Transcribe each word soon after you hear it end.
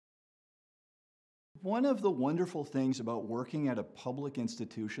One of the wonderful things about working at a public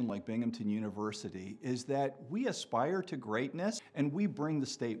institution like Binghamton University is that we aspire to greatness and we bring the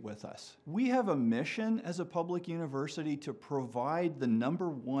state with us. We have a mission as a public university to provide the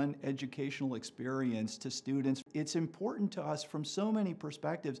 #1 educational experience to students. It's important to us from so many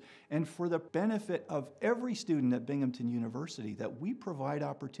perspectives and for the benefit of every student at Binghamton University that we provide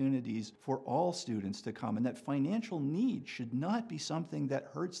opportunities for all students to come, and that financial need should not be something that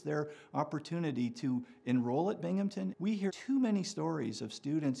hurts their opportunity to enroll at Binghamton. We hear too many stories of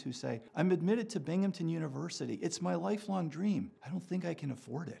students who say, "I'm admitted to Binghamton University. It's my lifelong dream. I don't think I can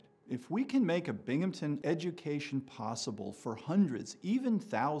afford it." If we can make a Binghamton education possible for hundreds, even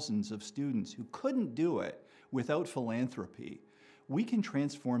thousands of students who couldn't do it without philanthropy, we can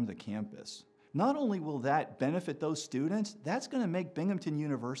transform the campus. Not only will that benefit those students, that's going to make Binghamton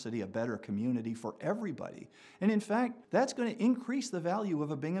University a better community for everybody. And in fact, that's going to increase the value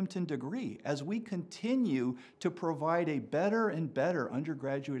of a Binghamton degree as we continue to provide a better and better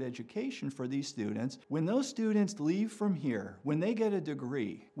undergraduate education for these students. When those students leave from here, when they get a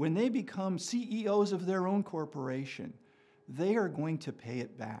degree, when they become CEOs of their own corporation, they are going to pay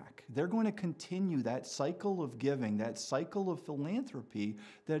it back. They're going to continue that cycle of giving, that cycle of philanthropy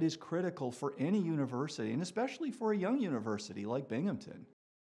that is critical for any university, and especially for a young university like Binghamton.